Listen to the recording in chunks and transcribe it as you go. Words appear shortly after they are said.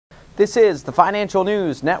This is the Financial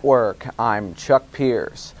News Network. I'm Chuck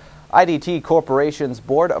Pierce. IDT Corporation's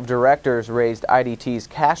Board of Directors raised IDT's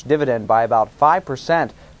cash dividend by about 5%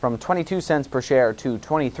 from 22 cents per share to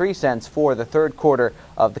 23 cents for the third quarter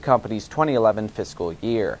of the company's 2011 fiscal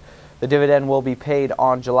year. The dividend will be paid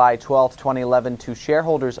on July 12, 2011 to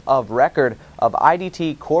shareholders of record of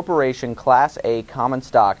IDT Corporation Class A common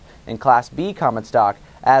stock and Class B common stock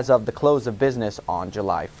as of the close of business on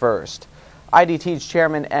July 1st. IDT's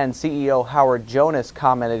chairman and CEO Howard Jonas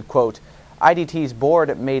commented, quote, IDT's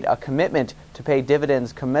board made a commitment to pay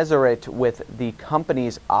dividends commensurate with the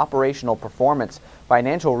company's operational performance,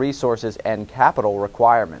 financial resources, and capital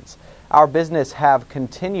requirements. Our business have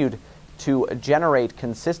continued to generate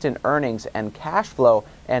consistent earnings and cash flow,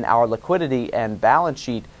 and our liquidity and balance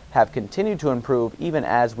sheet have continued to improve even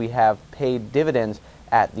as we have paid dividends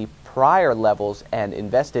at the prior levels and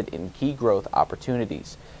invested in key growth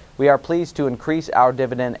opportunities. We are pleased to increase our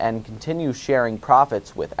dividend and continue sharing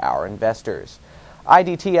profits with our investors.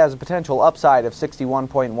 IDT has a potential upside of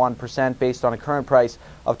 61.1% based on a current price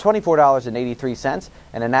of $24.83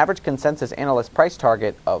 and an average consensus analyst price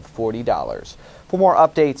target of $40. For more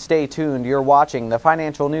updates, stay tuned. You're watching the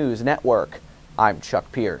Financial News Network. I'm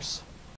Chuck Pierce.